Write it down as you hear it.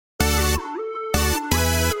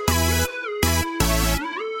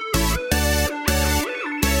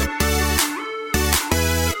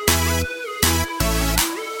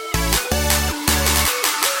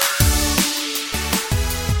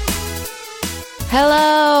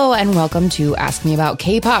Hello, and welcome to Ask Me About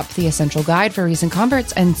K-Pop, the essential guide for recent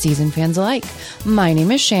converts and seasoned fans alike. My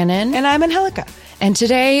name is Shannon. And I'm Angelica. And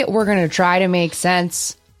today we're going to try to make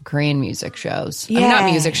sense Korean music shows. Yeah. I mean,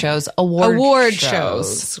 not music shows, award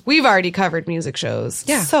shows. We've already covered music shows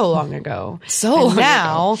so long ago.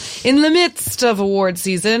 Now, in the midst of award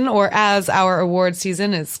season, or as our award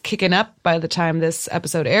season is kicking up by the time this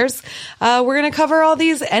episode airs, we're going to cover all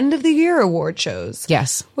these end-of-the-year award shows.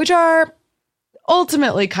 Yes. Which are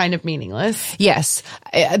ultimately kind of meaningless. Yes.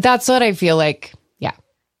 That's what I feel like. Yeah.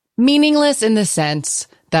 Meaningless in the sense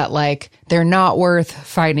that, like, they're not worth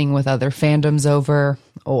fighting with other fandoms over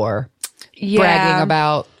or bragging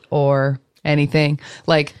about or anything.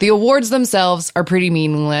 Like, the awards themselves are pretty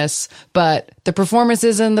meaningless, but the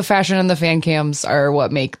performances and the fashion and the fan cams are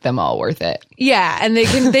what make them all worth it. Yeah, and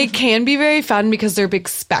they can be very fun because they're big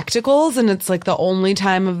spectacles, and it's like the only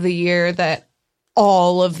time of the year that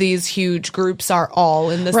all of these huge groups are all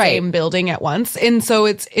in the same building at once. And so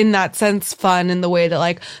it's in that sense fun in the way that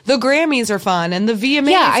like the Grammys are fun and the VMAs are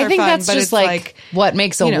fun. Yeah, I think that's but just like what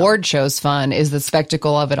makes award shows fun is the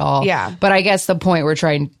spectacle of it all. Yeah. But I guess the point we're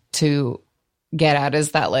trying to get at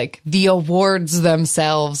is that like the awards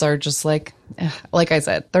themselves are just like I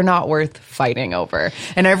said, they're not worth fighting over.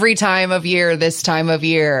 And every time of year, this time of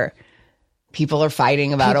year, people are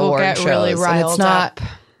fighting about award shows. Really and it's not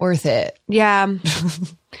worth it. Yeah.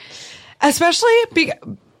 Especially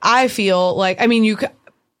I feel like, I mean,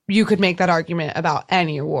 you could make that argument about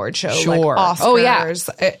any award show, like Oscars.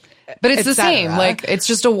 But it's the same. Like, it's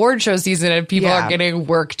just award show season and people are getting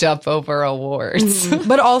worked up over awards. Mm-hmm.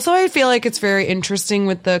 But also I feel like it's very interesting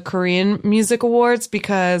with the Korean music awards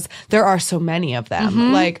because there are so many of them.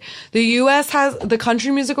 Mm-hmm. Like, the US has the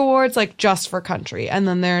country music awards, like, just for country. And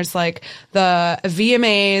then there's, like, the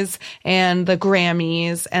VMAs and the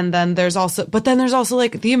Grammys. And then there's also,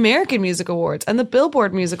 like, the American Music Awards and the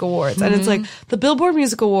Billboard Music Awards. Mm-hmm. And it's, like, the Billboard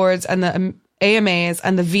Music Awards and the AMAs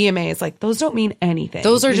and the VMAs, like, those don't mean anything.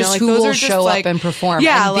 Those are just who will show up and perform.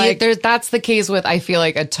 Yeah, and that's the case with, I feel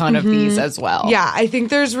like, a ton of these as well. Yeah, I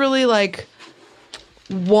think there's really, like,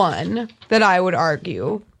 one that I would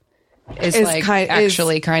argue is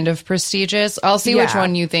actually kind of prestigious. I'll see which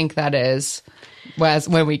one you think that is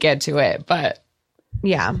when we get to it, but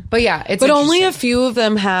yeah, it's only a few of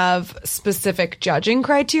them have specific judging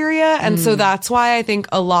criteria, and so that's why I think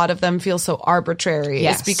a lot of them feel so arbitrary.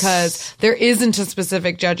 Yes. Is because there isn't a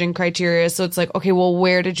specific judging criteria, so it's like, okay, well,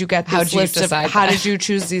 where did you get this list of how did you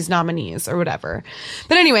choose these nominees or whatever?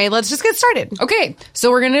 But anyway, let's just get started. Okay, so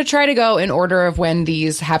we're gonna try to go in order of when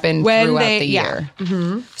these happen throughout the year.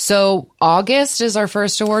 Mm-hmm. So August is our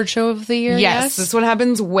first award show of the year. Yes, this one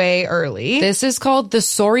happens way early. This is called the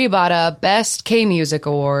Soribada Best K-Music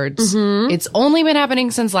Awards. Mm-hmm. It's only been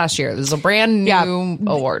happening since last year. This is a brand new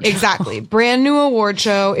award show. Exactly. Brand new award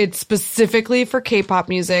show. It's specifically for K-pop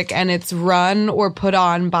music, and it's run or put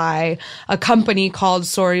on by a company called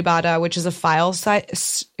Soribada, which is a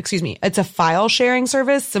it's a file sharing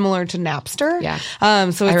service similar to Napster. Yeah.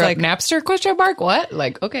 So it's like Napster ? What?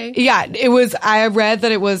 Like, okay. Yeah, I read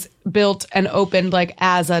that it was built and opened like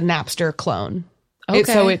as a Napster clone. Okay.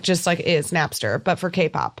 So it just like is Napster, but for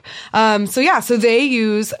K-pop. So they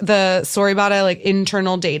use the Soribada like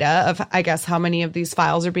internal data of, I guess, how many of these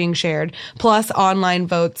files are being shared, plus online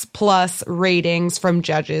votes, plus ratings from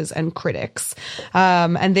judges and critics.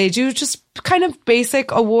 And they do just kind of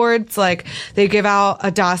basic awards. Like, they give out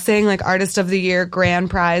a Daseng, like Artist of the Year grand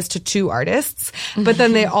prize to 2 artists. But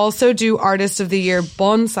then they also do Artist of the Year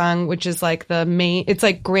Bonsang, which is like the main, it's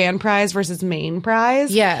like grand prize versus main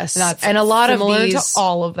prize. Yes. And a lot of these to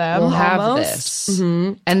all of them will have this.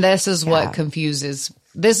 Mm-hmm. And this is what confuses.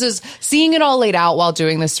 This is seeing it all laid out while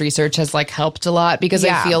doing this research has like helped a lot because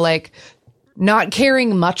I feel like not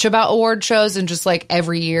caring much about award shows and just like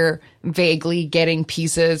every year vaguely getting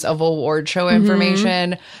pieces of award show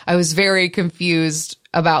information. I was very confused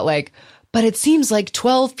about like, but it seems like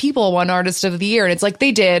 12 people won Artist of the Year. And it's like,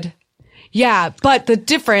 they did. Yeah, but the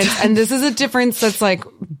difference, and this is a difference that's like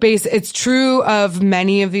it's true of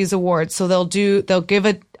many of these awards. So they'll give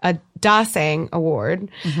a Daseng award,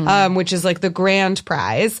 which is like the grand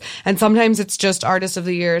prize. And sometimes it's just Artist of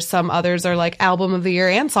the Year. Some others are like Album of the Year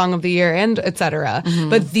and Song of the Year and etc.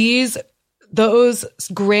 But those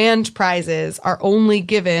grand prizes are only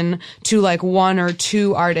given to like 1 or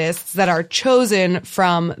 2 artists that are chosen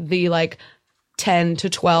from the like 10 to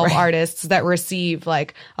 12 artists that receive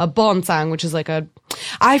like a Bonsang, which is like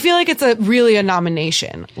I feel like it's really a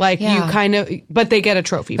nomination. Like you kind of, but they get a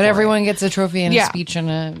trophy. But everyone gets a trophy and a speech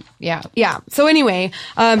and Yeah. So anyway,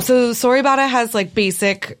 so Soribada has like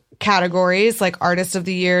basic categories like Artist of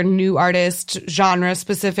the Year, New Artist, genre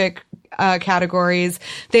specific categories.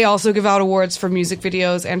 They also give out awards for music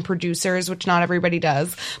videos and producers, which not everybody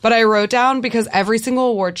does. But I wrote down, because every single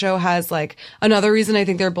award show has like, another reason I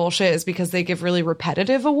think they're bullshit is because they give really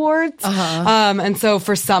repetitive awards. And so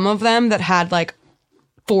for some of them that had like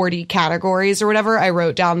 40 categories or whatever, I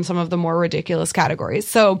wrote down some of the more ridiculous categories.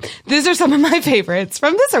 So these are some of my favorites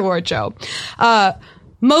from this award show.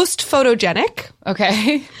 Most photogenic.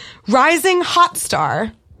 Okay. Rising hot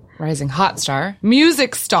star. Rising hot star.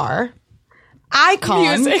 Music star.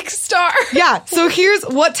 Icon. Music star. Yeah. So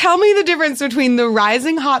tell me the difference between the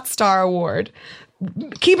Rising Hot Star Award.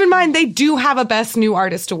 Keep in mind, they do have a Best New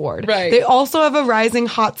Artist Award. Right. They also have a Rising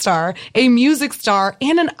Hot Star, a Music Star,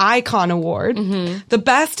 and an Icon Award. The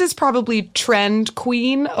best is probably Trend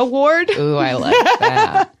Queen Award. Ooh, I like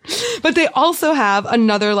that. But they also have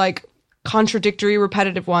another like contradictory,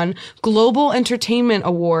 repetitive one, Global Entertainment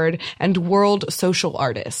Award and World Social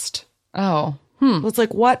Artist. Oh. It's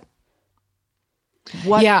like, what?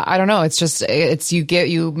 Yeah, I don't know. It's just,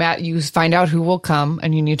 you find out who will come,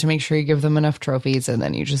 and you need to make sure you give them enough trophies, and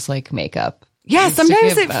then you just like make up. Yeah,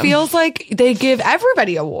 sometimes it feels like they give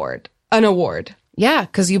everybody an award. Yeah,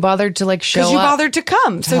 because you bothered to like show up. Because you bothered to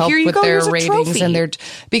come. So here you go, here's a trophy. And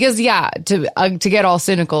because to get all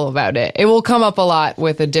cynical about it, it will come up a lot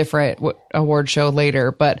with a different award show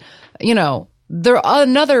later. But, you know,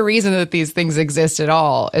 another reason that these things exist at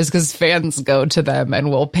all is because fans go to them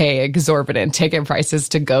and will pay exorbitant ticket prices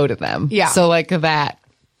to go to them. Yeah. So like that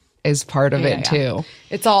is part of it too.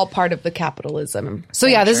 It's all part of the capitalism. So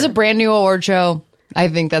yeah, this is a brand new award show. I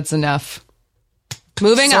think that's enough.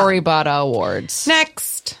 Moving on. Soribada Awards.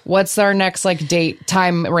 Next. What's our next like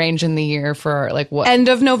time range in the year for like what? End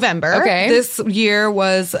of November. Okay. This year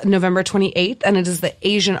was November 28th, and it is the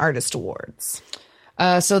Asian Artist Awards.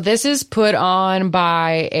 So this is put on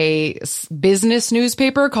by a business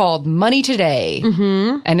newspaper called Money Today.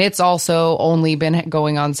 And it's also only been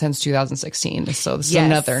going on since 2016. So this is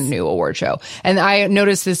another new award show. And I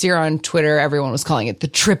noticed this year on Twitter, everyone was calling it the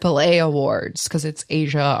AAA Awards because it's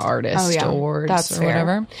Asia Artist Awards. That's or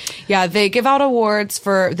whatever. Yeah, they give out awards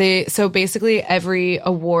so basically every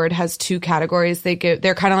award has two categories.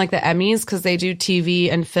 They're kind of like the Emmys because they do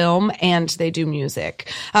TV and film and they do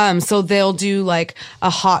music. So they'll do like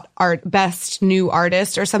a best new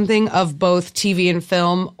artist or something of both TV and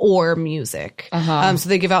film or music. So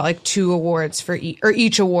they give out like two awards for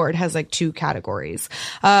each award has like two categories.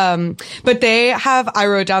 But I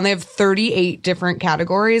wrote down, they have 38 different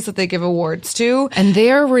categories that they give awards to. And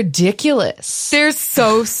they're ridiculous. They're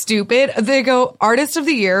so stupid. They go Artist of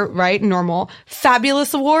the Year, right? Normal.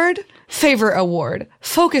 Fabulous Award, Favorite Award,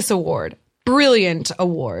 Focus Award, Brilliant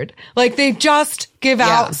Award. Like they just give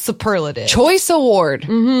out superlatives. Choice Award.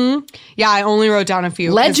 Yeah, I only wrote down a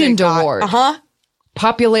few. Legend Award.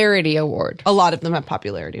 Popularity Award. A lot of them have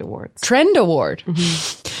popularity awards. Trend Award.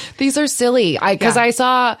 These are silly. Because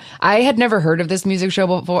I had never heard of this music show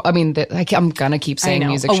before. I mean, I'm gonna keep saying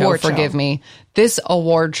music show. Forgive me. This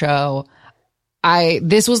award show.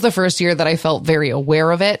 This was the first year that I felt very aware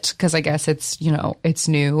of it because I guess it's new and enough people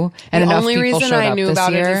showed up this year. The only reason I knew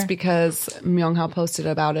about it is because Myunghwa posted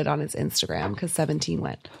about it on his Instagram because 17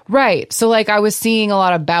 went. Right. So like I was seeing a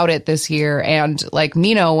lot about it this year and like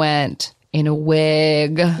Mino went in a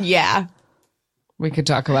wig. Yeah. We could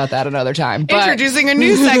talk about that another time. But introducing a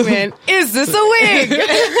new segment. Is this a wig?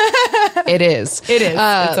 It is. It is.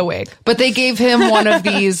 It's a wig. But they gave him one of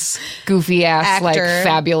these goofy ass like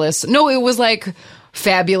fabulous. No, it was like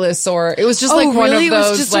fabulous or it was just like one of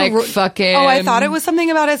those like fucking. Oh, I thought it was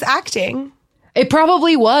something about his acting. It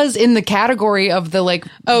probably was in the category of the like,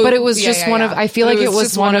 but it was just one of, I feel like it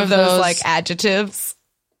was one of those like adjectives.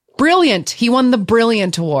 Brilliant. He won the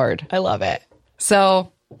Brilliant Award. I love it.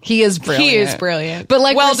 So he is brilliant. He is brilliant. But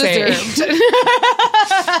like well deserved.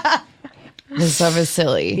 This stuff is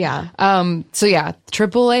silly. Yeah. So yeah,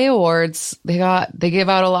 AAA awards. They give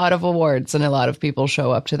out a lot of awards and a lot of people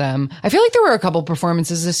show up to them. I feel like there were a couple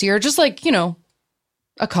performances this year, just like,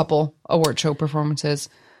 a couple award show performances.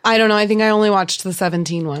 I don't know. I think I only watched the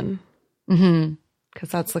 17 one. Because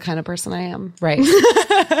that's the kind of person I am. Right.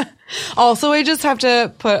 Also, I just have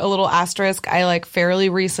to put a little asterisk. I fairly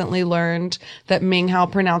recently learned that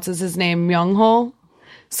Minghao pronounces his name Myungho.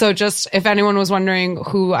 So just if anyone was wondering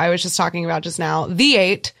who I was just talking about just now, the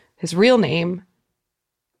 8, his real name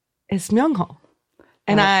is Myungho.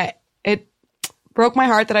 And it broke my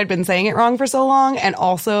heart that I'd been saying it wrong for so long. And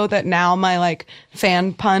also that now my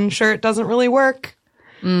fan pun shirt doesn't really work.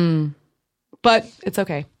 But it's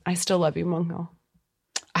okay. I still love you, Myungho.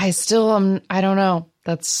 I don't know.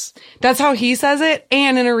 That's how he says it.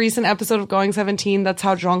 And in a recent episode of Going 17, that's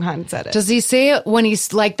how Jonghan said it. Does he say it when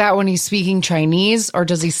he's like that when he's speaking Chinese, or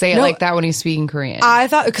does he say it like that when he's speaking Korean? I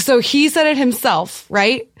thought, so he said it himself,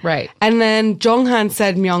 right? Right. And then Jonghan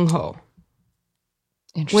said Myungho.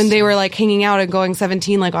 When they were like hanging out and Going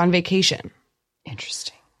 17, like on vacation.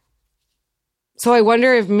 Interesting. So I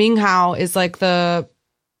wonder if Minghao is like the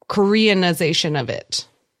Koreanization of it.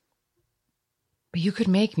 But you could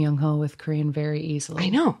make Myungho with Korean very easily. I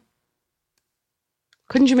know.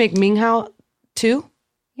 Couldn't you make Minghao too?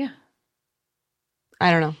 Yeah.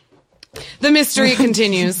 I don't know. The mystery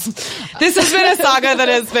continues. This has been a saga that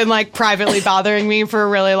has been like privately bothering me for a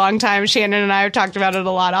really long time. Shannon and I have talked about it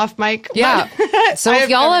a lot off mic. Yeah. So if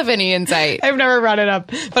y'all have any insight. I've never brought it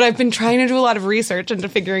up, but I've been trying to do a lot of research into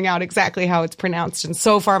figuring out exactly how it's pronounced. And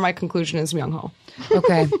so far my conclusion is Myungho.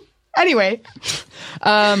 Okay. Anyway, what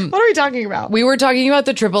are we talking about? We were talking about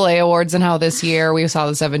the AAA awards and how this year we saw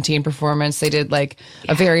the 17 performance. They did like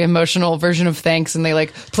a very emotional version of Thanks, and they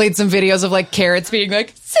like played some videos of like Carrots being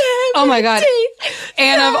like, 17, oh my God.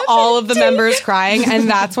 And of all of the members crying. And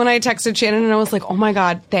that's when I texted Shannon and I was like, oh my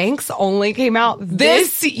God, Thanks only came out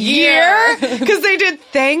this year. Because they did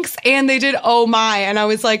Thanks and they did Oh My. And I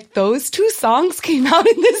was like, those two songs came out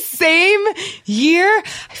in the same year.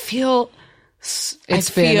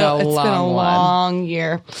 It's been a long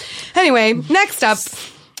year. Anyway, next up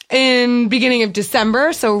in beginning of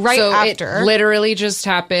December, so after. It literally just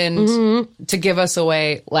happened to give us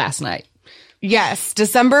away last night. Yes,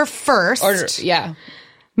 December 1st. Yeah.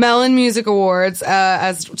 Melon Music Awards,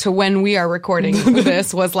 as to when we are recording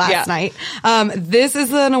this, was last night. This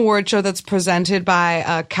is an award show that's presented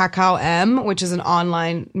by Kakao M, which is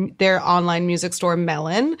their online music store,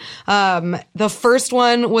 Melon. The first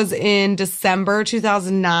one was in December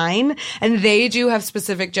 2009, and they do have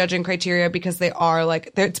specific judging criteria because they are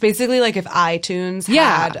like, it's basically like if iTunes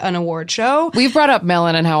had an award show. We've brought up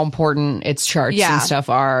Melon and how important its charts and stuff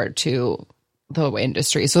are to the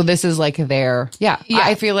industry. So this is like I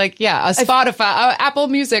feel like, a Spotify, Apple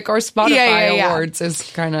Music or Spotify awards is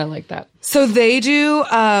kind of like that. So they do,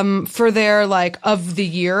 for their like of the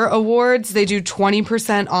year awards, they do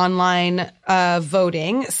 20% online,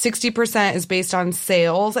 voting. 60% is based on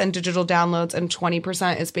sales and digital downloads, and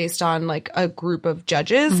 20% is based on like a group of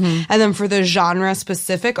judges. And then for the genre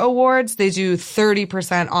specific awards, they do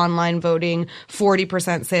 30% online voting,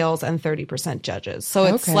 40% sales, and 30% judges. So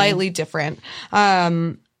it's slightly different.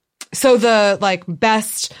 So the like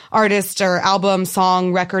best artist or album,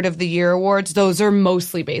 song, record of the year awards, those are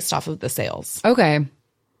mostly based off of the sales. Okay.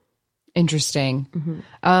 Interesting.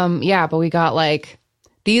 But we got like,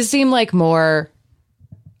 these seem like more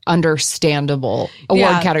understandable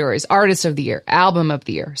award categories. Artist of the year, album of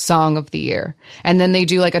the year, song of the year. And then they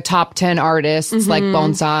do like a top 10 artists, like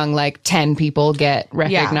Bonsang, like 10 people get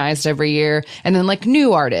recognized every year. And then like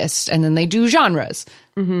new artists. And then they do genres.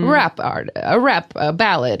 Rap art, a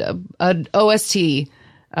ballad, a OST,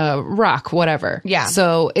 rock, whatever. Yeah.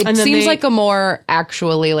 So it seems like a more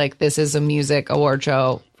actually like this is a music award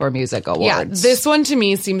show for music awards. Yeah, this one to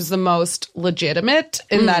me seems the most legitimate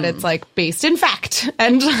in that it's like based in fact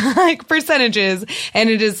and like percentages. And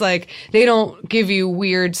it is like, they don't give you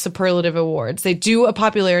weird superlative awards. They do a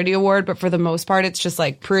popularity award, but for the most part, it's just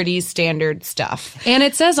like pretty standard stuff. And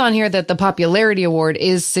it says on here that the popularity award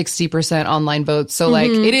is 60% online votes. So like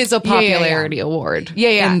it is a popularity award.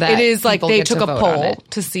 Yeah. It is like they took a poll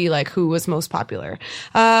to see like who was most popular.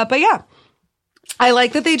 But yeah. I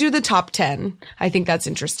like that they do the top 10. I think that's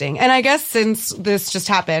interesting. And I guess since this just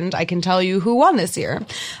happened, I can tell you who won this year.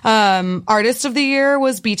 Artist of the year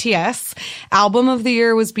was BTS. Album of the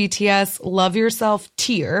year was BTS, Love Yourself,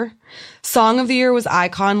 Tear. Song of the year was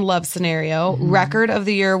iKON, Love Scenario. Record of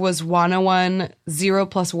the year was 101, 0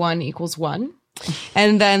 + 1 = 1.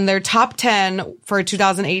 And then their top 10 for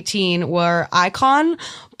 2018 were iKON,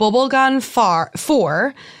 Bubblegum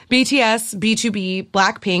 4, BTS, B2B,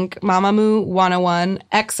 Blackpink, Mamamoo, 101,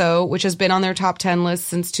 EXO, which has been on their top 10 list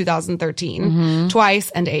since 2013, Twice,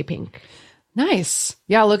 and A-Pink. Nice.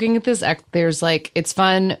 Yeah, looking at this, there's like, it's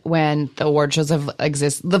fun when the award shows have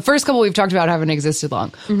existed. The first couple we've talked about haven't existed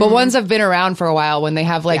long, but ones have been around for a while when they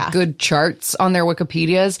have like good charts on their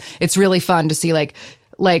Wikipedias. It's really fun to see like,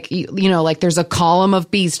 you know, like there's a column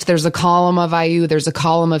of Beast, there's a column of IU, there's a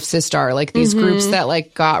column of Sistar, like these groups that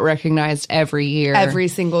like got recognized every year. Every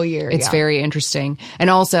single year. It's very interesting.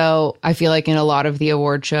 And also, I feel like in a lot of the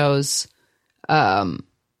award shows,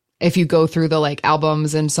 if you go through the like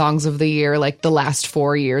albums and songs of the year, like the last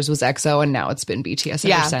 4 years was EXO and now it's been BTS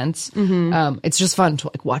ever since. It's just fun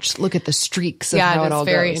to like look at the streaks of how it all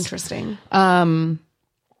goes. Yeah, it's very interesting.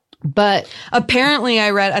 But apparently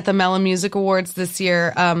I read at the Melon Music Awards this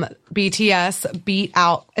year, BTS beat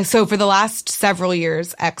out. So for the last several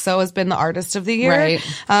years, EXO has been the artist of the year. Right.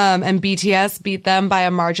 And BTS beat them by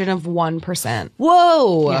a margin of 1%.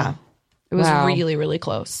 Whoa. Yeah. It was really, really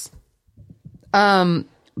close. But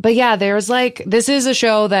yeah, there's like, this is a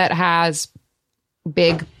show that has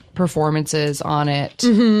big performances on it.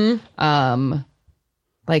 Mm-hmm.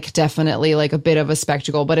 Like definitely like a bit of a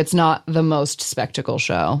spectacle, but it's not the most spectacle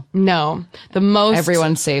show. No, the most.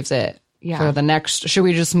 Everyone saves it for the next. Should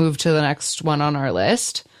we just move to the next one on our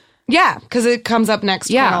list? Yeah, because it comes up next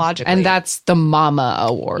chronologically. And that's the Mama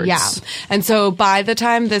Awards. Yeah. And so by the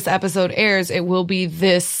time this episode airs, it will be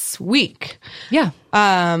this week. Yeah.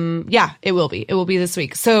 Yeah, it will be. It will be this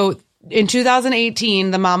week. So in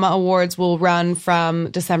 2018, the Mama Awards will run from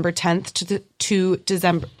December 10th to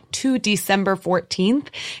December 14th.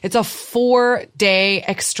 It's a 4-day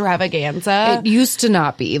extravaganza. It used to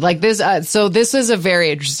not be like this. So this is a very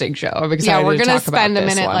interesting show. I'm excited. Yeah, we're going to spend a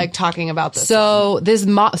minute like talking about this. So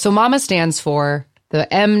so Mama stands for the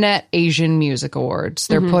Mnet Asian Music Awards.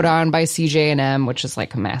 They're put on by CJ&M, which is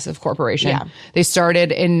like a massive corporation. Yeah. They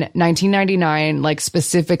started in 1999, like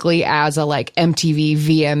specifically as a like MTV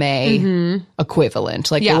VMA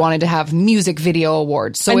equivalent. Like they wanted to have music video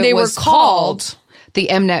awards. So and they were called the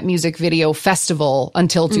Mnet Music Video Festival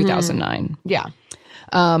until 2009. Yeah.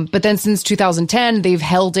 But then since 2010, they've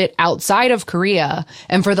held it outside of Korea.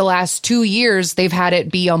 And for the last 2 years, they've had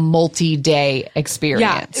it be a multi-day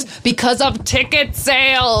experience because of ticket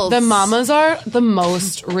sales. The Mamas are the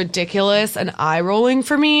most ridiculous and eye-rolling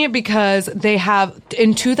for me because they have,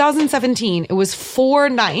 in 2017, it was 4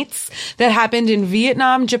 nights that happened in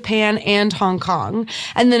Vietnam, Japan, and Hong Kong.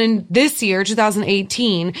 And then in this year,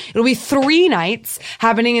 2018, it'll be 3 nights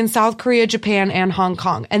happening in South Korea, Japan, and Hong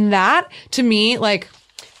Kong. And that, to me, like,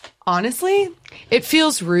 honestly, it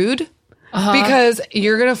feels rude because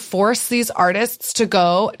you're going to force these artists to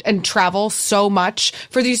go and travel so much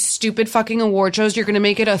for these stupid fucking award shows. You're going to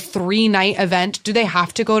make it a 3-night event. Do they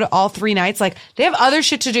have to go to all 3 nights? Like, they have other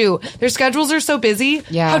shit to do. Their schedules are so busy.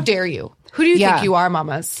 Yeah. How dare you? Who do you think you are,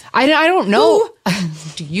 Mamas? I don't know.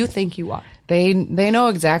 Who do you think you are? They know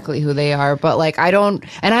exactly who they are, but like I don't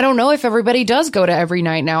know if everybody does go to every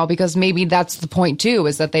night now because maybe that's the point too,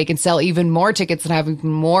 is that they can sell even more tickets and have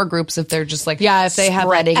even more groups if they're just like if they have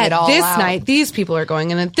spreading it all this out. Night these people are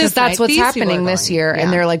going and at this that's night, what's happening this year,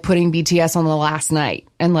 and they're like putting BTS on the last night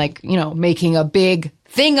and like, you know, making a big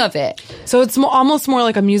thing of it. So it's almost more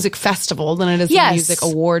like a music festival than it is a music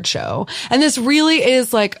award show. And this really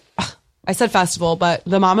is like, I said festival, but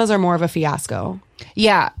the Mamas are more of a fiasco.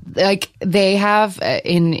 Yeah, like they have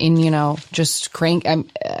in you know, just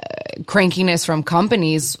crankiness from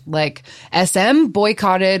companies. Like SM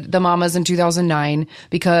boycotted the Mamas in 2009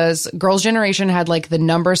 because Girls' Generation had like the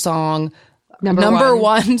number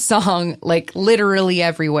one song like literally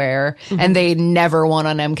everywhere, and they never won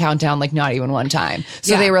on M Countdown, like not even one time.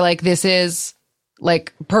 So they were like, this is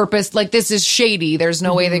like purpose, like this is shady. There's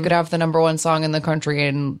no way they could have the number 1 song in the country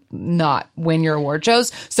and not win your award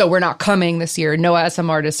shows. So we're not coming this year. No SM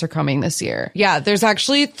artists are coming this year. Yeah, there's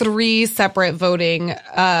actually 3 separate voting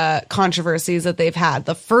controversies that they've had.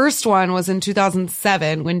 The first one was in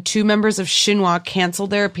 2007 when 2 members of Shinhwa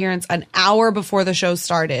canceled their appearance an hour before the show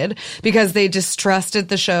started because they distrusted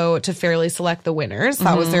the show to fairly select the winners.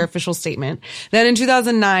 That was their official statement. Then in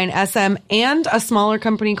 2009, SM and a smaller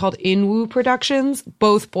company called Inwoo Productions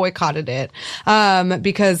both boycotted it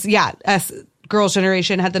because Girls'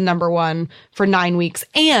 Generation had the number 1 for 9 weeks,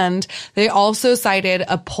 and they also cited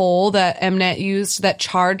a poll that Mnet used that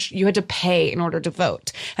charged you had to pay in order to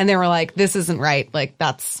vote, and they were like, this isn't right, like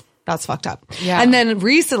that's fucked up. Yeah. And then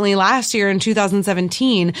recently, last year in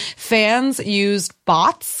 2017, fans used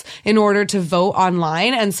bots in order to vote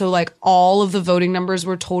online. And so like all of the voting numbers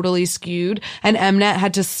were totally skewed, and Mnet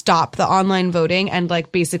had to stop the online voting and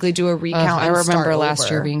like basically do a recount. I remember last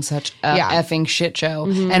year being such a effing shit show.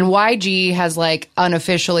 And YG has like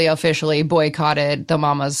officially boycotted the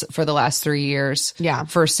Mamas for the last 3 years. Yeah.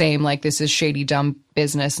 For saying like, this is shady, dumb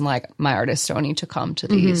business, and like my artists don't need to come to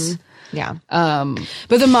these. Yeah.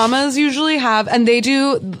 But the Mamas usually have, and they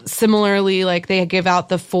do similarly, like they give out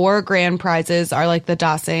the 4 grand prizes are like the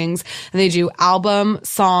Dasings, and they do album,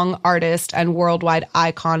 song, artist, and worldwide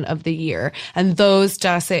icon of the year. And those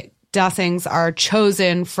Dasings are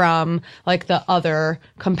chosen from like the other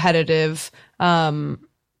competitive,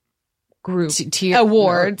 group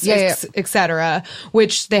awards, etc.,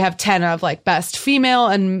 which they have 10 of, like best female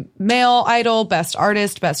and male idol, best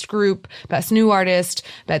artist, best group, best new artist,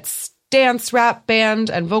 best dance, rap, band,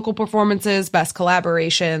 and vocal performances, best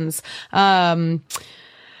collaborations,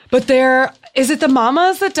 But is it the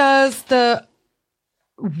Mamas that does the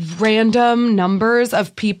random numbers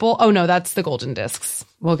of people? Oh no, that's the Golden Discs.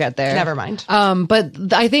 We'll get there. Never mind.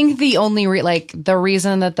 But I think the only the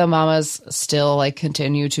reason that the Mamas still like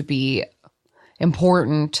continue to be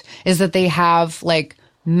important is that they have like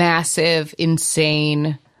massive,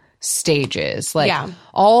 insane stages. Like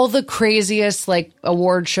all the craziest like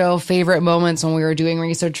award show favorite moments when we were doing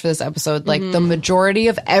research for this episode, like the majority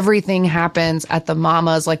of everything happens at the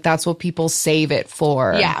Mamas. Like that's what people save it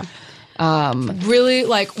for. Yeah. Really,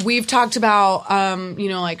 like we've talked about,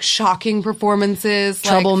 like shocking performances,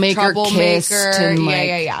 Troublemaker, like Kissed, and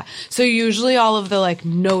yeah. So usually all of the like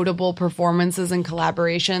notable performances and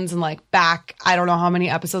collaborations, and like back, I don't know how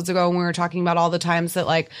many episodes ago when we were talking about all the times that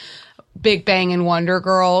like Big Bang and Wonder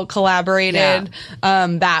Girl collaborated,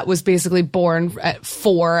 that was basically born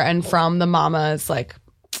for and from the Mamas, like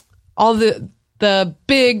all the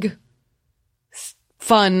big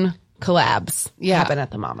fun collabs happen at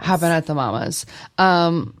the Mamas.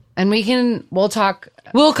 And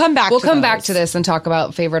we'll come back to this and talk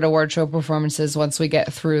about favorite award show performances once we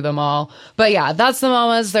get through them all. But yeah, that's the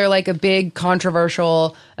Mamas. They're like a big,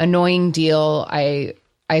 controversial, annoying deal. I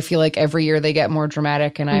feel like every year they get more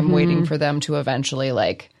dramatic, and I'm waiting for them to eventually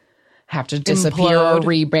like have to disappear or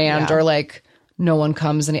rebrand or like no one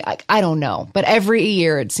comes and I don't know. But every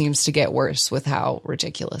year it seems to get worse with how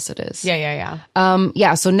ridiculous it is. Yeah.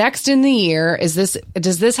 So next in the year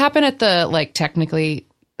does this happen at the like technically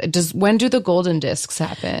when do the Golden Discs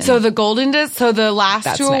happen? So the Golden Discs, so the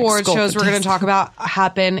last two award shows we're going to talk about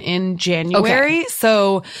happen in January. Okay.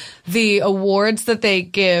 So the awards that they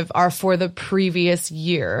give are for the previous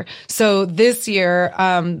year. So this year,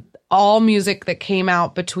 all music that came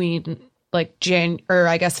out between like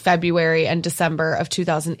February and December of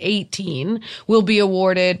 2018 will be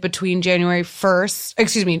awarded between January 5th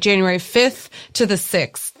to the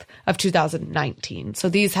 6th of 2019. So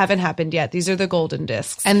these haven't happened yet. These are the Golden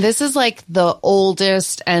Discs. And this is like the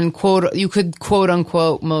oldest and you could quote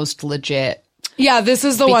unquote most legit. Yeah, this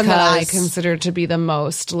is the one that I consider to be the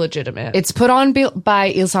most legitimate. It's put on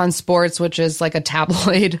by Ilsan Sports, which is like a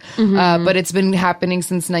tabloid, but it's been happening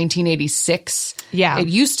since 1986. Yeah. It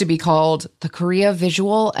used to be called the Korea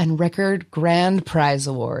Visual and Record Grand Prize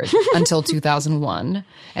Award until 2001,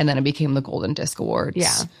 and then it became the Golden Disc Awards.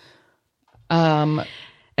 Yeah.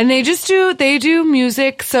 And they do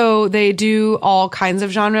music, so they do all kinds of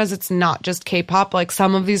genres. It's not just K-pop. Like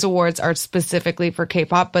some of these awards are specifically for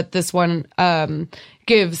K-pop, but this one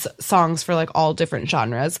gives songs for like all different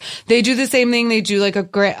genres. They do the same thing. They do like a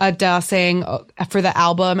dasang for the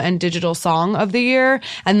album and digital song of the year,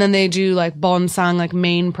 and then they do like bonsang, like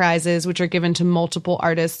main prizes, which are given to multiple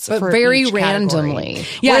artists, but for very each randomly. Category.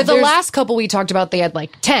 Yeah, where the last couple we talked about, they had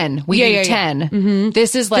like 10. We do 10. Mm-hmm.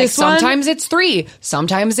 This is like sometimes it's 3,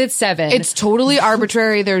 sometimes it's 7. It's totally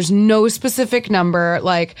arbitrary. There's no specific number.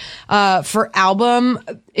 Like for album,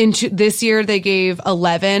 this year they gave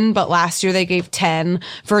 11, but last year they gave 10.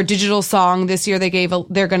 For a digital song, this year this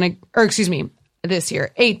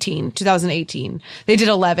year, 2018. They did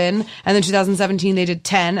 11, and then 2017 they did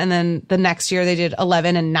 10, and then the next year they did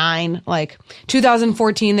 11 and 9. Like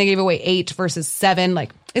 2014 they gave away 8 versus 7.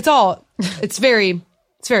 Like it's very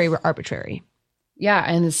arbitrary. Yeah,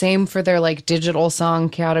 and the same for their like digital song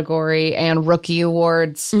category and rookie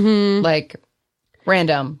awards. Like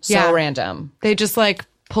random, random. They just like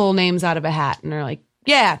pull names out of a hat and they're like,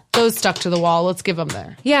 yeah, those stuck to the wall. Let's give them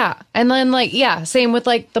there. Yeah. And then same with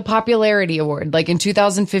like the popularity award. Like in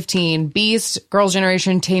 2015, Beast, Girls'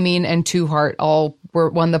 Generation, Taemin, and Two Heart all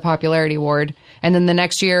won the popularity award. And then the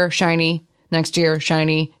next year, SHINee. Next year,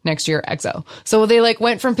 SHINee. Next year, EXO. So they like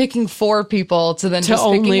went from picking 4 people to then just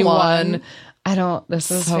only picking one. This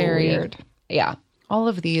is so very weird. Yeah. All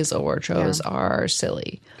of these award shows are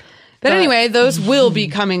silly. But anyway, those will be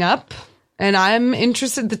coming up. And I'm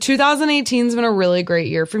interested. The 2018 has been a really great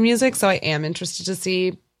year for music, so I am interested to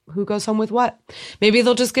see who goes home with what. Maybe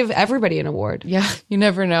they'll just give everybody an award. Yeah, you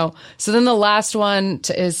never know. So then the last one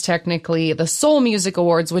is technically the Seoul Music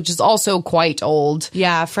Awards, which is also quite old.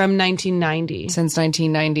 Yeah, from 1990. Since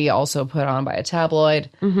 1990, also put on by a tabloid.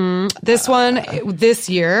 This one, this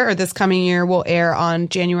year, or this coming year, will air on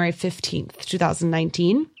January 15th,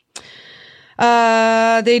 2019.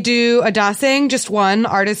 They do a dasang, just one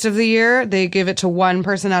artist of the year. They give it to one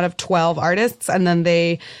person out of 12 artists, and then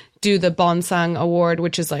they do the Bonsang Award,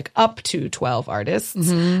 which is like up to 12 artists.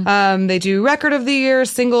 They do record of the year,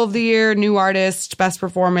 single of the year, new artist, best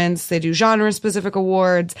performance. They do genre specific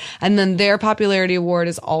awards, and then their popularity award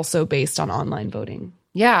is also based on online voting.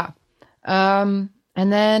 Yeah. And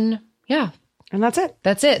then, And that's it.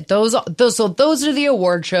 That's it. Those are the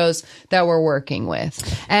award shows that we're working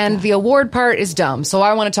with. And the award part is dumb. So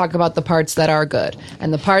I want to talk about the parts that are good.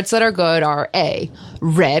 And the parts that are good are A,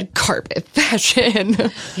 red carpet fashion.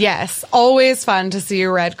 Yes. Always fun to see a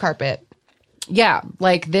red carpet. Yeah.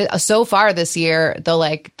 Like so far this year,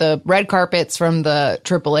 the red carpets from the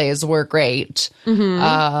AAAs were great.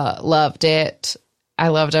 Loved it. I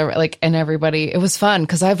loved and everybody. It was fun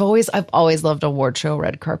because I've always loved award show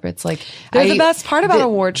red carpets. Like they're the best part about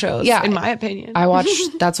award shows. Yeah, in my opinion. I watch.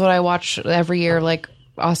 That's what I watch every year. Like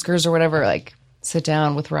Oscars or whatever. Like sit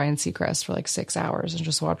down with Ryan Seacrest for like 6 hours and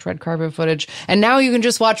just watch red carpet footage. And now you can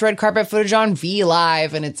just watch red carpet footage on V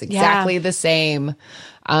Live, and it's exactly the same.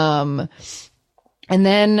 And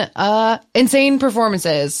then insane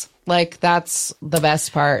performances. Like, that's the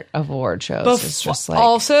best part of award shows. It's just like...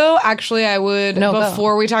 Also, actually, I would,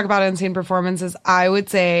 before we talk about insane performances, I would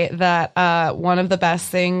say that one of the best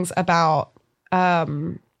things about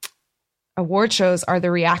award shows are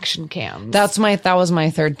the reaction cams. That was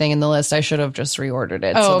my third thing in the list. I should have just reordered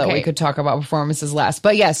it so that we could talk about performances last.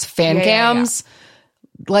 But yes, fan cams.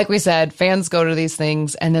 Yeah. Like we said, fans go to these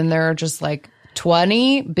things, and then there are just like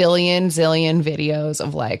 20 billion zillion videos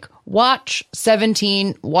of like, watch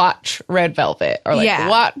 17, watch Red Velvet, or like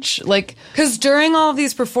watch like, because during all of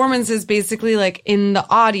these performances, basically like in the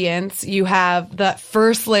audience, you have the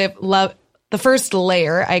first the first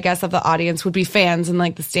layer, I guess, of the audience would be fans in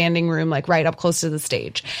like the standing room, like right up close to the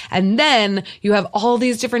stage. And then you have all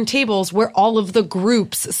these different tables where all of the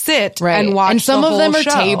groups sit and watch. And some the of them are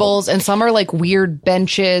show. Tables and some are like weird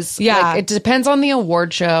benches. Yeah. Like, it depends on the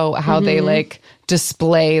award show, how they like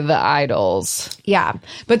display the idols. Yeah.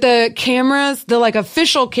 But the cameras, the like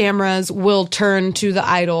official cameras will turn to the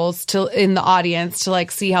idols in the audience to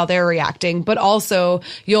like see how they're reacting. But also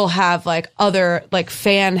you'll have like other like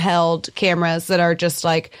fan held cameras that are just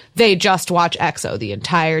like, they just watch EXO the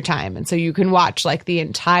entire time. And so you can watch like the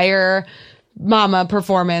entire Mama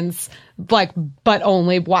performance, like, but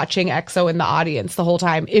only watching EXO in the audience the whole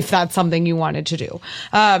time, if that's something you wanted to do.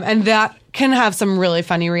 And that can have some really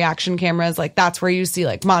funny reaction cameras. Like, that's where you see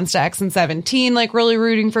like Monsta X and 17 like really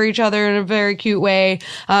rooting for each other in a very cute way.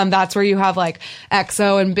 That's where you have like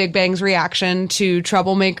EXO and Big Bang's reaction to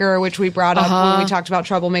Troublemaker, which we brought up when we talked about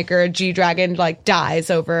Troublemaker. G-Dragon like dies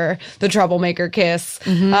over the Troublemaker kiss.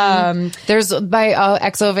 There's my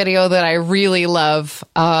EXO video that I really love,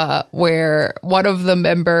 where one of the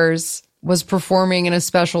members was performing in a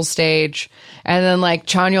special stage, and then like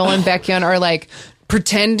Chanyeol and Baekhyun are like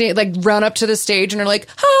pretending, like run up to the stage and are like,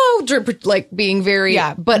 oh, like being very,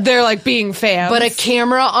 but they're like being fans. But a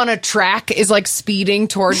camera on a track is like speeding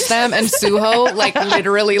towards them, and Suho, like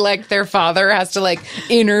literally like their father has to like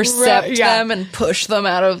intercept them and push them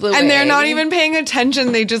out of the way. And they're not even paying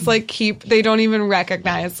attention. They just like they don't even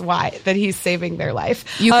recognize that he's saving their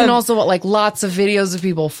life. You can also like lots of videos of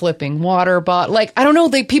people flipping water bottle. Like, I don't know,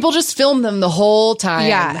 people just film them the whole time.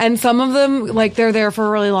 Yeah. And some of them, like, they're there for a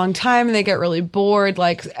really long time and they get really bored.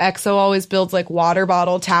 Like, EXO always builds like water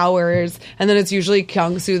bottle towers, and then it's usually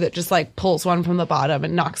Kyungsoo that just like pulls one from the bottom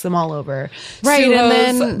and knocks them all over. Right. Suho's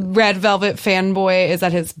and then Red Velvet fanboy is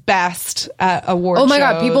at his best at award shows. Oh my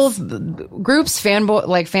God. People's groups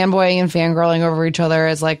fanboying and fangirling over each other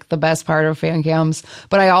is like the best part of fan cams.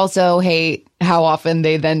 But I also hate how often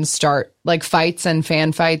they then start like fights and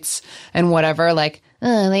fan fights and whatever. Like,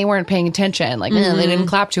 they weren't paying attention. Like, they didn't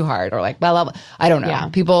clap too hard, or like, blah, blah, blah. I don't know. Yeah.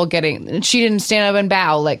 People she didn't stand up and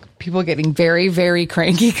bow. Like, people getting very, very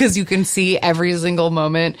cranky because you can see every single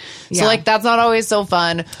moment. So, like, that's not always so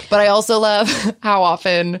fun. But I also love how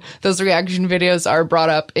often those reaction videos are brought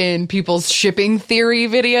up in people's shipping theory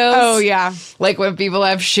videos. Oh, yeah. Like, when people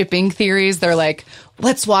have shipping theories, they're like,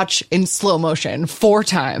 let's watch in slow motion 4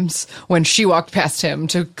 times when she walked past him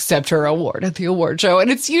to accept her award at the award show. And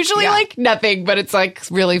it's usually like nothing, but it's like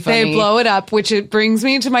really funny. They blow it up, which it brings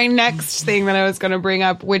me to my next thing that I was going to bring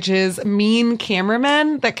up, which is mean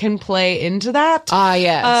cameramen that can play into that. Ah,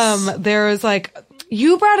 yes. There was like,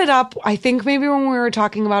 you brought it up, I think maybe when we were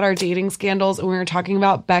talking about our dating scandals, and we were talking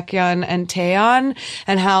about Baekhyun and Taeyeon,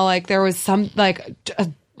 and how like there was some like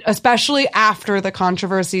especially after the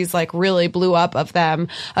controversies like really blew up of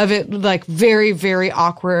it, like very, very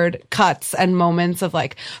awkward cuts and moments of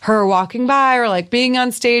like her walking by or like being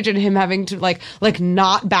on stage and him having to like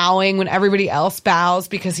not bowing when everybody else bows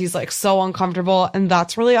because he's like so uncomfortable, and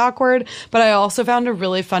that's really awkward. But I also found a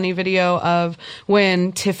really funny video of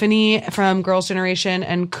when Tiffany from Girls' Generation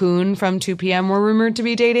and Kun from 2PM were rumored to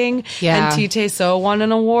be dating, and Tae-So won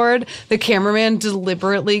an award. The cameraman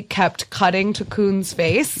deliberately kept cutting to Kun's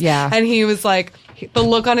face. Yeah. And he was like, the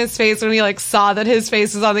look on his face when he like saw that his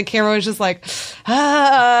face was on the camera was just like, so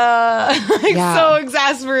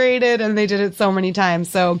exasperated. And they did it so many times.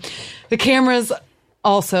 So the cameras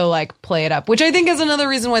also like play it up, which I think is another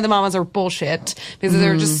reason why the mamas are bullshit, because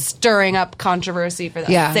they're just stirring up controversy for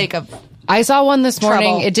the sake of I saw one this morning.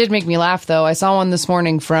 trouble. It did make me laugh, though. I saw one this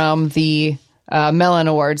morning from the Mellon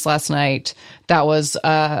Awards last night. That was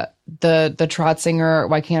the trot singer.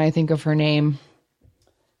 Why can't I think of her name?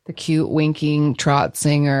 The cute, winking trot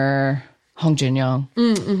singer, Hong Jin Young.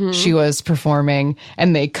 Mm-hmm. She was performing,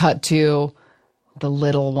 and they cut to the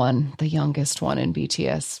little one, the youngest one in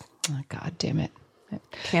BTS. Oh, God damn it.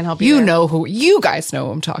 Can't help you. You guys know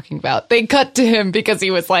who I'm talking about. They cut to him because he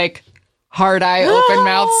was like hard eye, open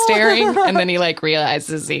mouth staring, and then he like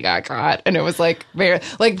realizes he got caught, and it was like very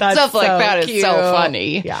like stuff like that is so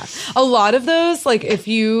funny. Yeah, a lot of those, like if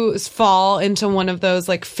you fall into one of those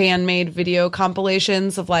like fan made video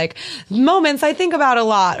compilations of like moments I think about a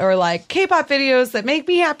lot, or like K-pop videos that make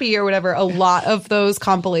me happy or whatever, a lot of those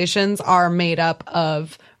compilations are made up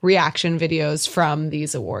of reaction videos from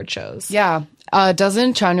these award shows. Yeah.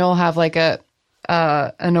 Doesn't Chanyeol have like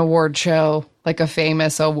an award show, like a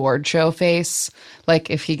famous award show face? Like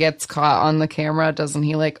if he gets caught on the camera, doesn't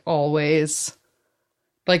he like always,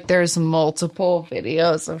 like there's multiple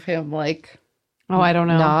videos of him like, oh, I don't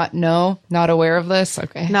know. Not aware of this.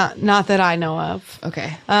 Okay. Not that I know of.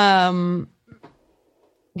 Okay. Yeah,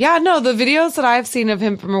 no, the videos that I've seen of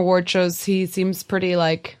him from award shows, he seems pretty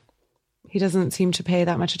like, he doesn't seem to pay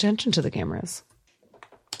that much attention to the cameras.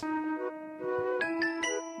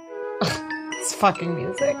 It's fucking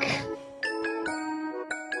music.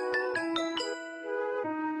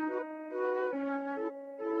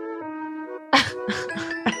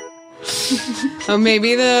 Oh,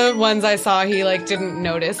 maybe the ones I saw, he like didn't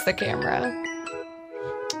notice the camera.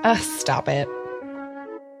 Stop it.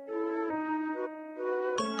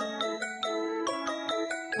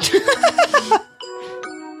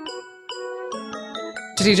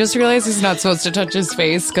 Did he just realize he's not supposed to touch his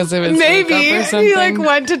face because of his maybe makeup or something? He like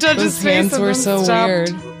went to touch his face hands and were then so stopped.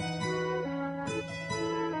 weird.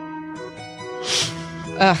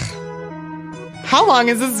 Ugh. How long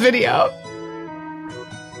is this video?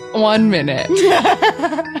 1 minute.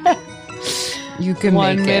 You can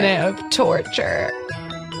 1 make minute it. of torture.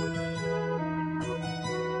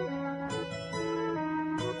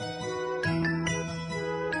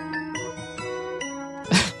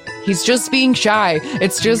 He's just being shy.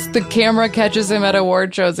 It's just the camera catches him at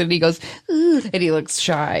award shows and he goes, "Ooh," and he looks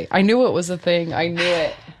shy. I knew it was a thing. I knew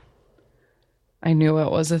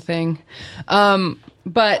it was a thing.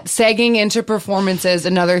 But segging into performances,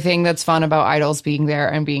 another thing that's fun about idols being there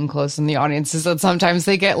and being close in the audience is that sometimes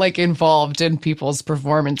they get like involved in people's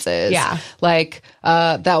performances. Yeah. Like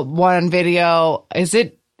that one video,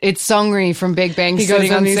 it's Seungri from Big Bang He sitting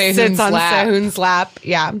goes on and he sits on Sehun's lap.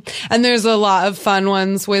 Yeah. And there's a lot of fun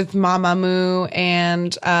ones with Mamamoo,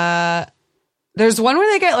 and there's one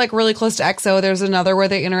where they get like really close to EXO. There's another where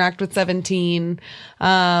they interact with 17.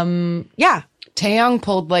 Yeah. Taeyong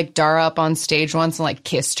pulled like Dara up on stage once and like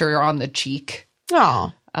kissed her on the cheek.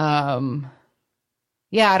 Oh.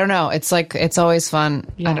 Yeah, I don't know. It's like, it's always fun.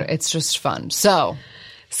 Yeah. It's just fun. So,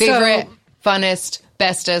 favorite, funnest,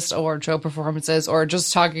 bestest award show performances, or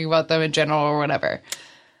just talking about them in general or whatever.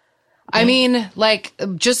 I mean, like,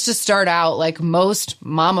 just to start out, like most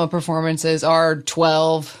mama performances are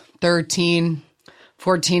 12, 13,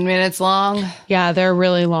 14 minutes long. Yeah, they're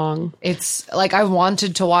really long. It's like I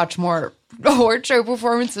wanted to watch more award show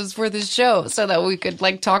performances for this show so that we could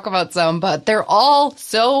like talk about some, but they're all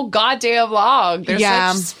so goddamn long. They're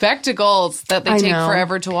such spectacles that they take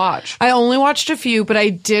forever to watch. I only watched a few, but I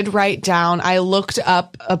did write down, I looked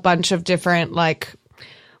up a bunch of different like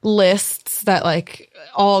lists that like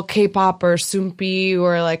all K-pop or Soompi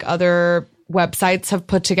or like other websites have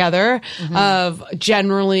put together of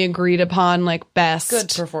generally agreed upon like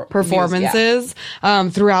best performances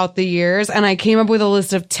throughout the years, and I came up with a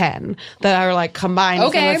list of 10 that are like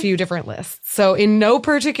combined from a few different lists. So in no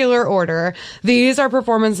particular order, these are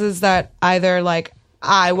performances that either like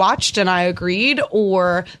I watched and I agreed,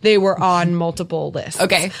 or they were on multiple lists.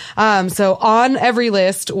 Okay. So on every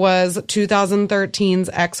list was 2013's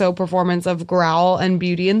EXO performance of Growl and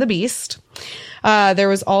Beauty and the Beast. There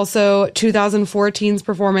was also 2014's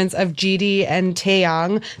performance of GD and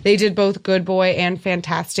Taeyong. They did both Good Boy and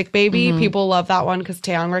Fantastic Baby. People love that one because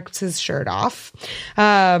Taeyong rips his shirt off.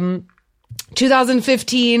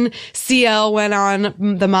 2015, CL went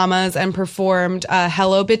on the Mamas and performed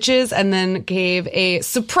Hello Bitches, and then gave a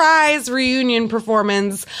surprise reunion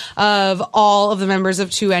performance of all of the members of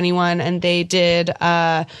 2NE1, and they did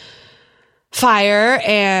Fire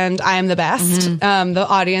and I Am the Best. The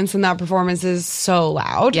audience in that performance is so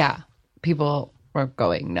loud. Yeah. People were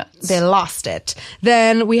going nuts. They lost it.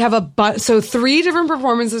 Then we have so 3 different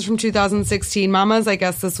performances from 2016. Mamas, I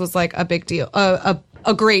guess this was like a big deal,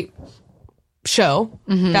 a great show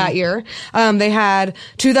that year. They had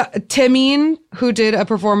Taemin, who did a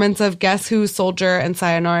performance of Guess Who, Soldier, and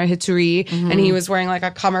Sayonara Hitsuri, and he was wearing like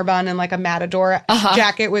a cummerbund and like a matador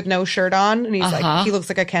jacket with no shirt on, and he's like, he looks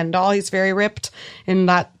like a Ken doll. He's very ripped in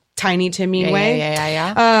that tiny Taemin way.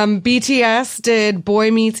 BTS did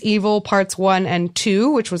Boy Meets Evil Parts 1 and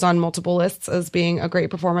 2, which was on multiple lists as being a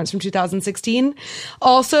great performance from 2016.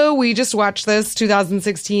 Also, we just watched this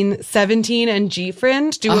 2016 17 and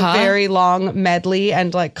GFriend do a very long medley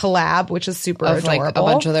and like collab, which is super adorable. Like a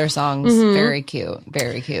bunch of their songs. Very cute.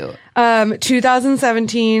 Very cute.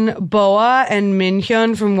 2017, Boa and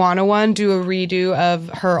Minhyun from 101 do a redo of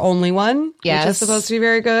Her Only One, which is supposed to be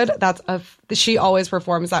very good. She always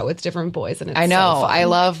performs that with different boys, and it's I know. So fun. I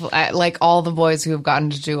love like all the boys who have gotten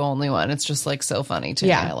to do Only One. It's just like so funny to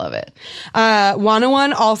me. I love it.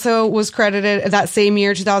 101 also was credited that same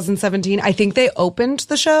year, 2017. I think they opened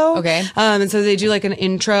the show. Okay. And so they do like an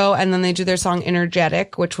intro, and then they do their song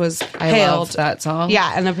Energetic, which was I loved that song.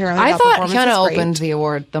 Yeah, and apparently I that thought performance Hyuna was great. opened the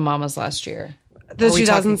award, the Mamas last year. The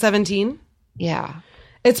 2017? Yeah.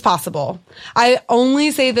 It's possible. I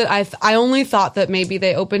only say that I only thought that maybe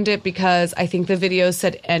they opened it because I think the video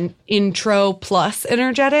said an intro plus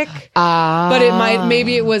Energetic. But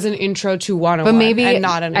maybe it was an intro to 101. But maybe and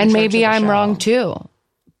not an intro and maybe to the I'm show. wrong too.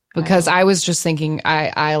 Because I was just thinking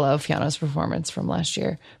I love Hyuna's performance from last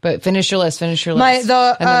year. But finish your list. And then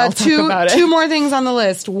I'll talk about it. Two more things on the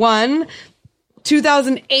list. One,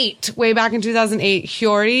 2008, way back in 2008,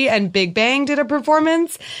 Hyori and Big Bang did a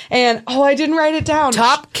performance, and I didn't write it down.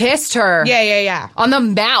 Top kissed her. Yeah. On the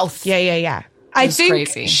mouth. Yeah. I think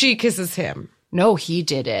crazy. She kisses him. No, he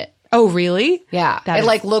did it. Oh, really? Yeah. It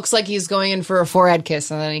like looks like he's going in for a forehead kiss,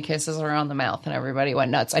 and then he kisses her on the mouth, and everybody went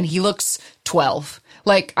nuts. And he looks 12.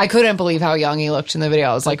 Like, I couldn't believe how young he looked in the video.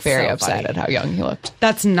 I was like very upset at how young he looked.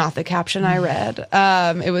 That's not the caption I read.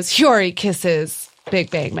 It was Hyori kisses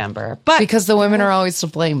Big Bang member, but because the women are always to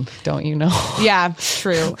blame, don't you know? Yeah,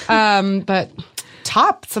 true. But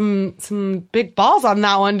some big balls on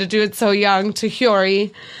that one to do it so young to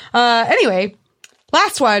Hyori. Anyway,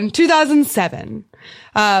 last one, 2007.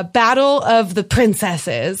 Battle of the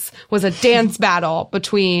Princesses was a dance battle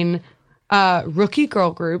between rookie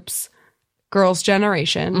girl groups, Girls'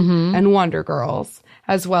 Generation, and Wonder Girls,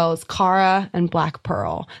 as well as Kara and Black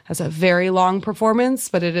Pearl. Has a very long performance,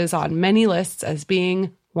 but it is on many lists as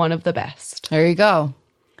being one of the best. There you go.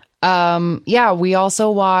 We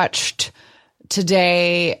also watched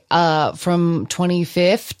today from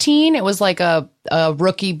 2015. It was like a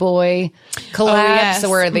rookie boy collab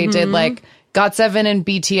where they did like GOT7 and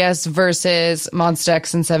BTS versus Monsta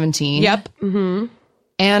X and 17. Yep.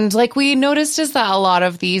 And like we noticed is that a lot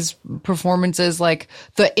of these performances, like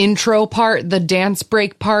the intro part, the dance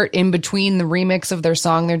break part in between the remix of their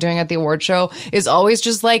song they're doing at the award show is always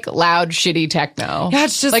just like loud, shitty techno. Yeah,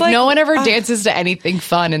 it's just like no one ever dances to anything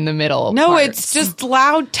fun in the middle. No, parts. It's just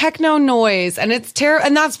loud techno noise, and it's terrible.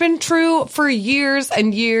 And that's been true for years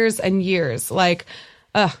and years and years. Like,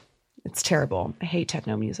 it's terrible. I hate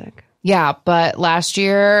techno music. Yeah, but last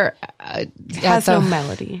year it has no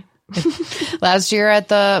melody. Last year at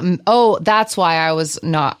the that's why I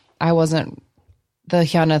wasn't the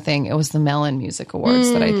Hyuna thing. It was the Melon Music Awards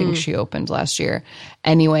that I think she opened last year.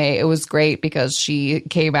 Anyway, it was great because she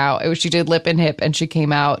came out. She did Lip and Hip, and she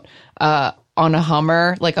came out on a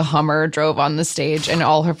Hummer, like a Hummer drove on the stage, and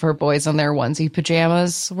all of her boys in their onesie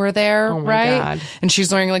pajamas were there, oh my right? God. And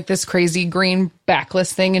she's wearing like this crazy green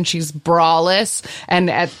backless thing, and she's braless. And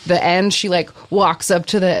at the end, she like walks up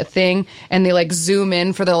to the thing, and they like zoom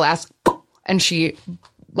in for the last, and she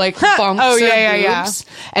like bumps her boobs,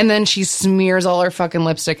 and then she smears all her fucking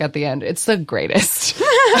lipstick at the end. It's the greatest.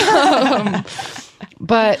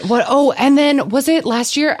 But what? Oh, and then was it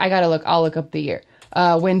last year? I'll look up the year.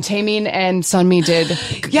 When Taemin and Sunmi did Move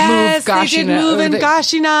Gashina. They did Move and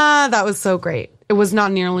Gashina. That was so great. It was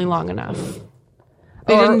not nearly long enough.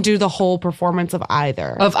 They didn't do the whole performance of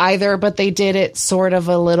either. But they did it sort of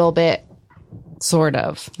a little bit,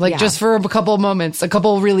 like just for a couple moments, a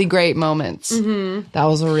couple really great moments. That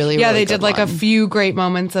was a really they did like a few great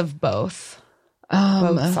moments of both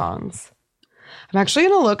songs. I'm actually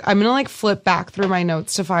gonna look. I'm gonna like flip back through my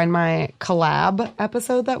notes to find my collab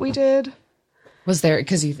episode that we did. Was there?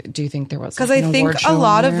 Because do you think there was? Because I think a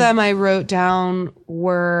lot of them I wrote down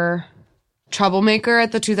were Troublemaker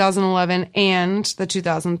at the 2011 and the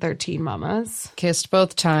 2013 Mamas. Kissed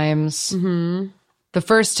both times. the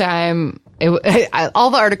first time, all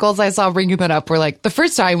the articles I saw bringing that up were like, the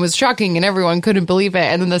first time was shocking and everyone couldn't believe it.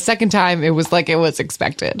 And then the second time, it was like it was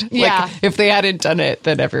expected. Yeah. Like, if they hadn't done it,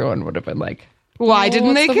 then everyone would have been like, why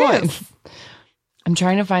didn't they give? I'm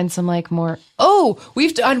trying to find some like more. Oh,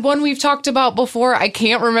 we've done one we've talked about before. I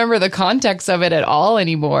can't remember the context of it at all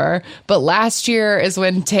anymore. But last year is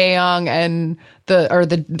when Taeyong and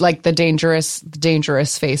the dangerous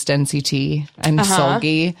faced NCT and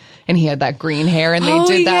Seulgi, and he had that green hair, and they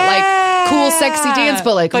did that like cool, sexy dance,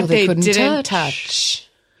 but they couldn't touch.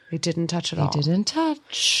 They didn't touch at all. They didn't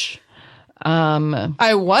touch.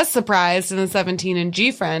 I was surprised in the 17 and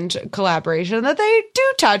GFriend collaboration that they do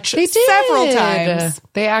touch several times.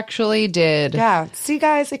 They actually did. Yeah. See,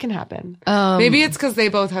 guys, it can happen. Maybe it's because they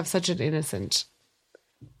both have such an innocent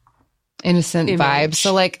vibe.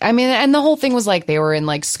 So like, I mean, and the whole thing was like they were in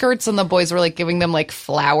like skirts and the boys were like giving them like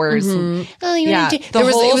flowers. And,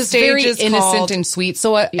 it was very innocent and sweet.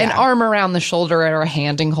 So an arm around the shoulder or a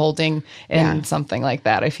hand holding and something like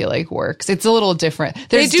that, I feel like works. It's a little different.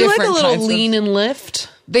 They do like a little lean and lift.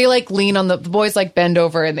 They like lean on the boys like bend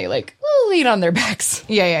over and they like lean on their backs.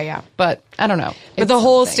 Yeah. But I don't know. But the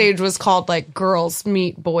whole stage was called like Girls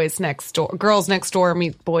Meet Boys Next Door. Girls Next Door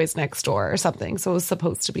Meet Boys Next Door or something. So it was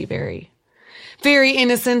supposed to be very, very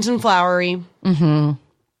innocent and flowery. Mm-hmm.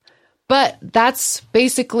 But that's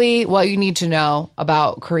basically what you need to know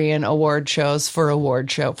about Korean award shows for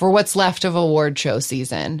what's left of award show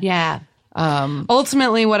season. Yeah.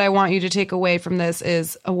 Ultimately, what I want you to take away from this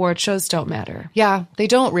is award shows don't matter. Yeah, they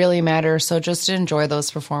don't really matter. So just enjoy those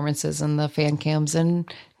performances and the fan cams and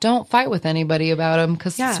don't fight with anybody about them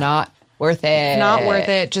because it's not worth it. It's not worth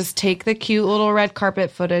it. Just take the cute little red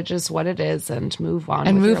carpet footage is what it is and move on.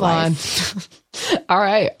 And move on. All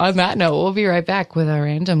right. On that note, we'll be right back with our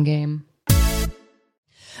random game.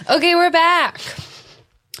 Okay, we're back.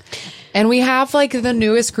 And we have like the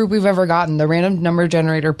newest group we've ever gotten. The random number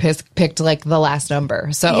generator picked like the last number.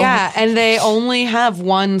 So yeah, and they only have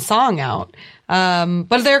one song out.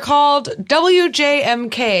 But they're called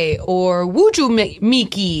WJMK or Wuju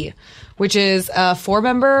Miki, which is a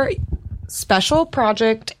 4-member special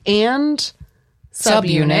project and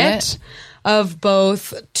subunit of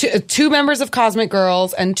both two members of Cosmic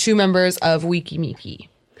Girls and 2 members of Wiki Miki.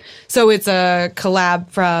 So it's a collab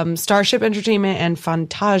from Starship Entertainment and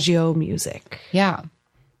Fantagio Music. Yeah.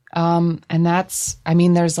 And that's, I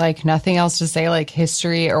mean, there's like nothing else to say, like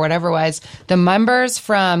history or whatever wise. The members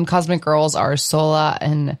from Cosmic Girls are Sola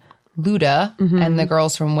and Luda, and the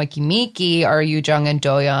girls from Wiki Miki are Yoojung and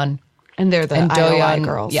Doyeon. And they're the IOI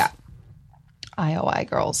girls. Yeah. IOI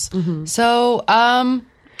girls. So,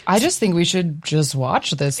 I just think we should just watch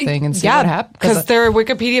this thing and see what happens. Because their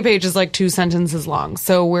Wikipedia page is like 2 sentences long.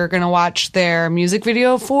 So we're going to watch their music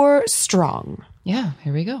video for Strong. Yeah,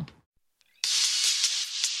 here we go.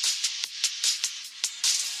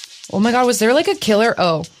 Oh my God, was there like a killer?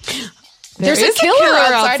 Oh, there's a killer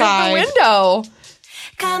outside of the window.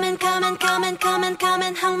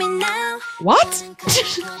 What?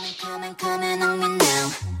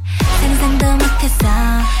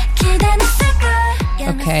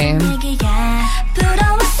 Okay.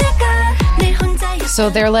 So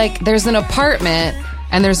they're like, there's an apartment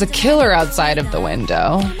and there's a killer outside of the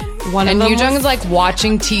window. And Yoojung is like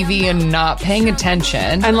watching TV and not paying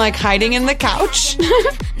attention. And like hiding in the couch.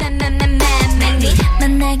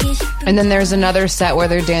 And then there's another set where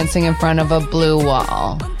they're dancing in front of a blue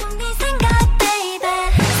wall.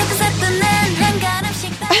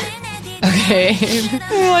 Okay.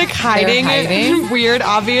 They're like hiding in weird,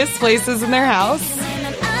 obvious places in their house.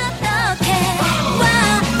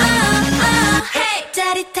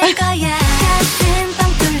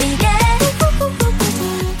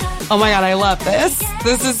 Oh my God, I love this.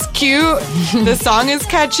 This is cute. The song is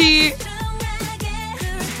catchy.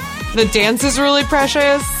 The dance is really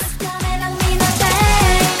precious.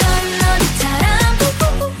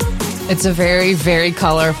 It's a very, very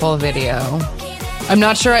colorful video. I'm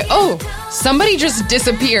not sure. Somebody just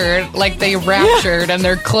disappeared. Like they raptured and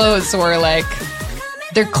their clothes were like,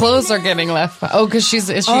 their clothes are getting left. Oh, because is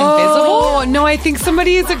she invisible? Oh, no, I think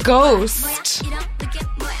somebody is a ghost.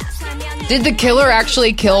 Did the killer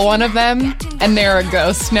actually kill one of them and they're a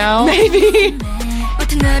ghost now? Maybe.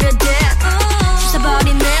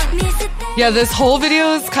 Yeah, this whole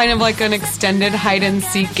video is kind of like an extended hide and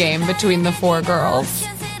seek game between the 4 girls.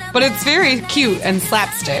 But it's very cute and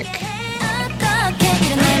slapstick.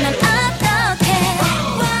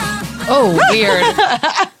 Oh, weird.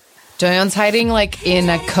 Doyeon's hiding like in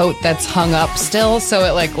a coat that's hung up still, so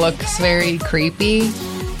it like looks very creepy.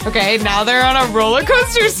 Okay, now they're on a roller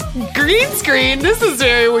coaster green screen. This is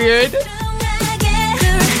very weird.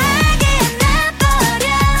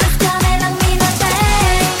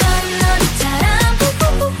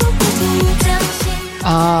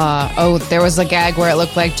 Oh, there was a gag where it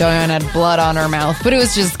looked like Joyeon had blood on her mouth, but it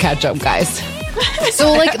was just ketchup, guys.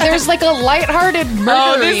 So, like, there's like a lighthearted murder.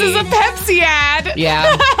 Oh, this is a Pepsi ad.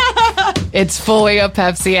 Yeah. It's fully a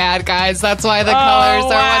Pepsi ad, guys. That's why the colors are what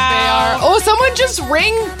they are. Oh, someone just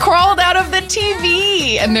crawled out of the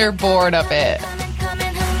TV and they're bored of it.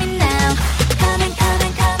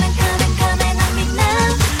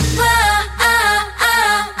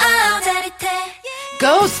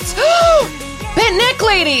 Ghosts. Bent neck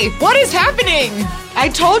lady. What is happening? I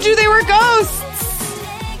told you they were ghosts.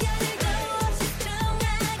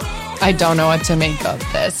 I don't know what to make of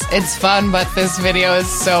this. It's fun, but this video is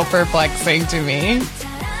so perplexing to me.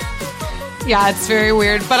 Yeah, it's very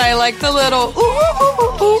weird, but I like the little ooh, ooh,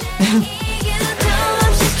 ooh, ooh.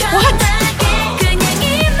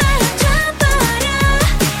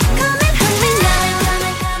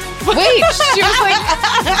 What? Wait, she was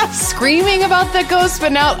like screaming about the ghost,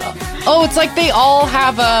 but now, oh, it's like they all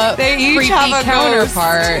have they each creepy have a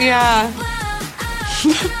counterpart. Ghost. Yeah.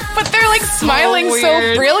 But they're like smiling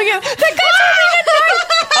so brilliant. The ghost are nice.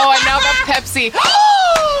 Oh, and now the Pepsi.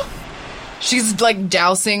 She's like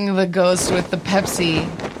dousing the ghost with the Pepsi.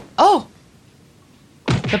 Oh,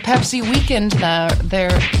 the Pepsi weakened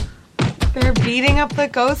They're beating up the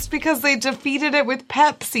ghost because they defeated it with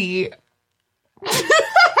Pepsi.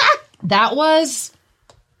 That was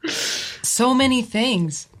so many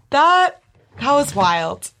things. That was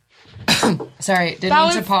wild. Sorry, didn't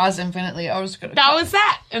mean to pause infinitely. I was gonna. That was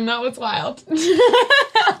that, and that was wild. No.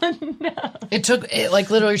 It like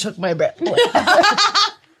literally took my breath.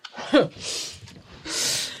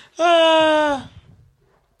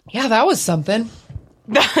 Yeah, that was something.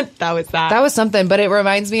 That was that. That was something, but it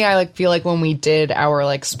reminds me, I like feel like when we did our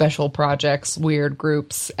like special projects, weird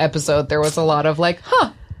groups episode, there was a lot of like,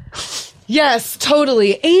 huh. Yes,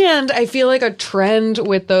 totally. And I feel like a trend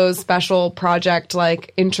with those special project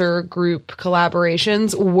like intergroup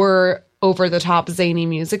collaborations were over the top zany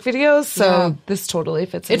music videos. So this totally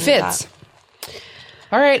fits in. It fits.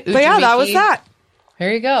 All right. But yeah, that was that.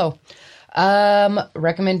 There you go.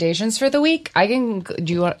 Recommendations for the week. You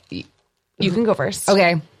can go first.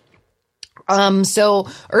 Okay. So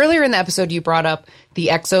earlier in the episode, you brought up the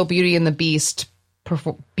EXO Beauty and the Beast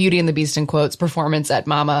in quotes performance at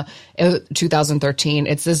Mama 2013.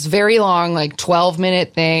 It's this very long, like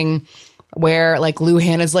 12-minute thing where like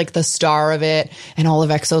Luhan is like the star of it and all of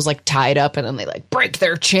EXO's like tied up and then they like break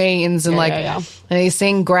their chains and and they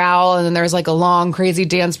sing Growl and then there's like a long crazy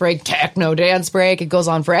dance break, techno dance break. It goes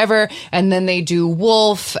on forever. And then they do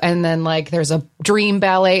Wolf and then like there's a dream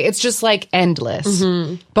ballet. It's just like endless.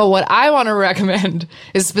 Mm-hmm. But what I want to recommend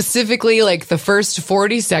is specifically like the first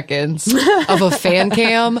 40 seconds of a fan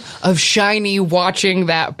cam of SHINee watching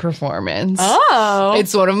that performance. Oh.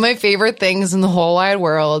 It's one of my favorite things in the whole wide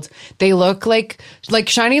world. They look like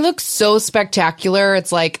SHINee looks so spectacular.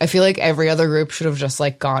 It's like I feel like every other group should have just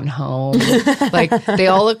like gone home. Like they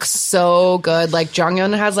all look so good. Like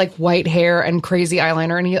Jonghyun has like white hair and crazy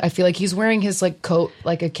eyeliner, and I feel like he's wearing his like coat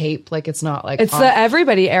like a cape. Like it's not like it's the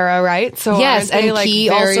Everybody era, right? So yes, and they, like, he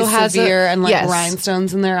very also has severe and like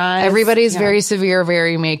rhinestones in their eyes. Everybody's very severe,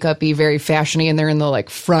 very makeup-y, very fashiony, and they're in the like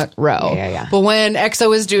front row. Yeah. But when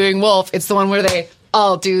EXO is doing Wolf, it's the one where they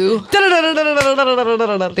all do. They do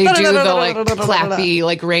the like clappy,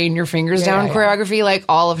 like rain your fingers down choreography. Like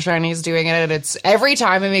all of SHINee's doing it. And it's every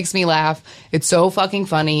time it makes me laugh. It's so fucking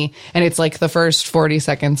funny. And it's like the first 40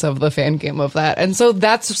 seconds of the fan game of that. And so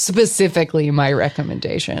that's specifically my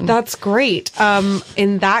recommendation. That's great.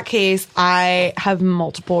 In that case, I have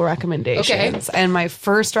multiple recommendations. Okay. And my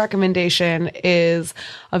first recommendation is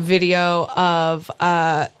a video of,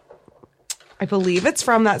 I believe it's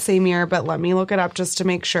from that same year, but let me look it up just to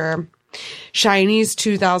make sure. SHINee's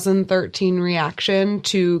 2013 reaction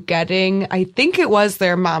to getting, I think it was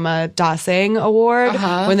their Mama Dasang award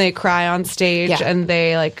when they cry on stage and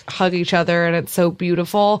they like hug each other and it's so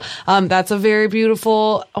beautiful. That's a very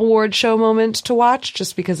beautiful award show moment to watch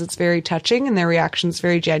just because it's very touching and their reaction's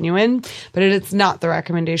very genuine. But it's not the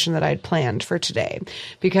recommendation that I'd planned for today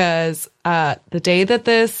because the day that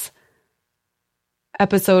this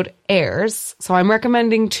episode airs. So I'm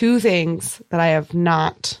recommending two things that I have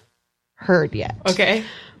not heard yet. Okay.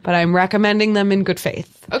 But I'm recommending them in good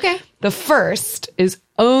faith. Okay. The first is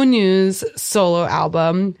Onew's solo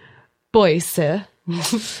album, Voice.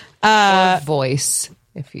 Or Voice,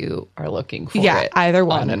 if you are looking for it either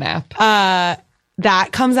one. On an app.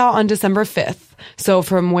 that comes out on December 5th. So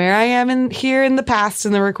from where I am here in the past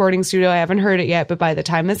in the recording studio, I haven't heard it yet, but by the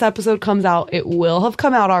time this episode comes out, it will have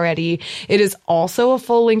come out already. It is also a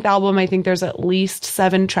full-length album. I think there's at least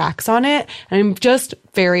 7 tracks on it. And I'm just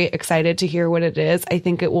very excited to hear what it is. I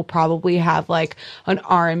think it will probably have like an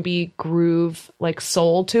R&B groove, like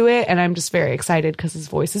soul to it. And I'm just very excited because his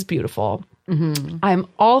voice is beautiful. I'm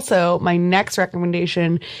also, my next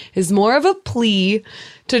recommendation is more of a plea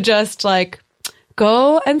to just like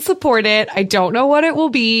go and support it. I don't know what it will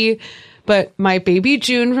be, but my baby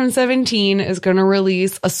June from 17 is going to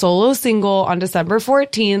release a solo single on December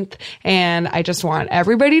 14th. And I just want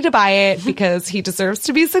everybody to buy it because he deserves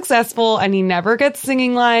to be successful and he never gets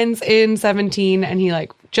singing lines in 17. And he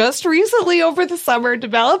like just recently over the summer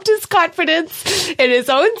developed his confidence in his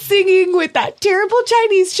own singing with that terrible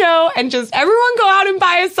Chinese show. And just everyone go out and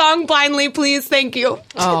buy a song blindly, please. Thank you.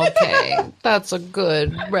 Okay. That's a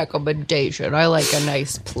good recommendation. I like a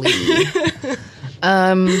nice plea.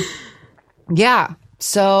 Yeah.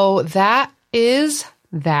 So that is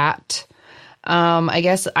that. I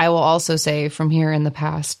guess I will also say from here in the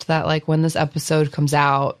past that like when this episode comes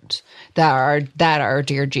out, that our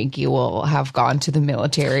dear Jinky will have gone to the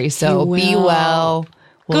military. So be well.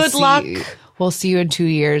 Good luck. We'll see you in 2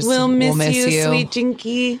 years. We'll miss you, sweet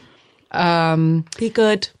Jinky. Be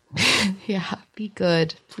good. Yeah, be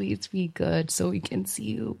good. Please be good so we can see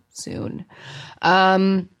you soon.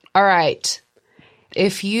 All right.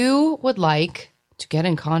 If you would like to get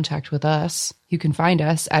in contact with us, you can find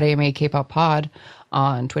us at AMA K-Pop Pod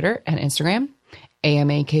on Twitter and Instagram.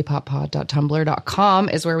 AMAKpoppod.tumblr.com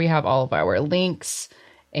is where we have all of our links.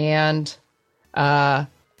 And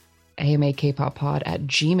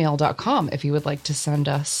AMAKpoppod@gmail.com if you would like to send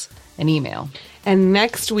us an email. And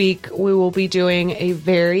next week, we will be doing a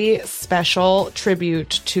very special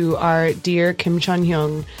tribute to our dear Kim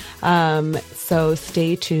Chun-hyung. So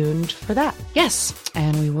stay tuned for that. Yes.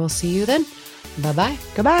 And we will see you then. Bye-bye.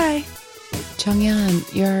 Goodbye.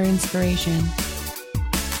 Chungyeon, you're our inspiration.